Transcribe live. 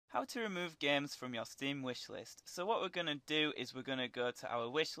How to remove games from your Steam wishlist. So what we're going to do is we're going to go to our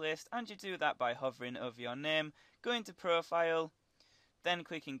wishlist, and you do that by hovering over your name, going to profile, then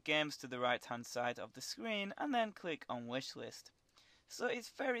clicking games to the right hand side of the screen, and then click on wishlist. So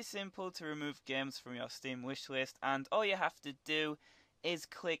it's very simple to remove games from your Steam wishlist, and all you have to do is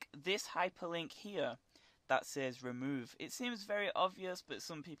click this hyperlink here that says remove. It seems very obvious, but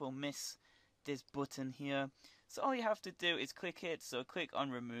some people miss this button here. So all you have to do is click it, so click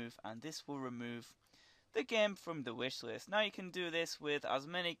on remove, and this will remove the game from the wish list. Now you can do this with as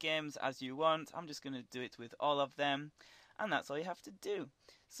many games as you want. I'm just going to do it with all of them, and that's all you have to do.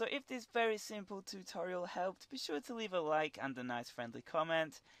 So if this very simple tutorial helped, be sure to leave a like and a nice friendly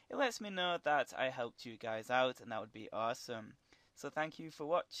comment. It lets me know that I helped you guys out, and that would be awesome. So thank you for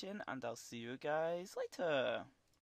watching, and I'll see you guys later.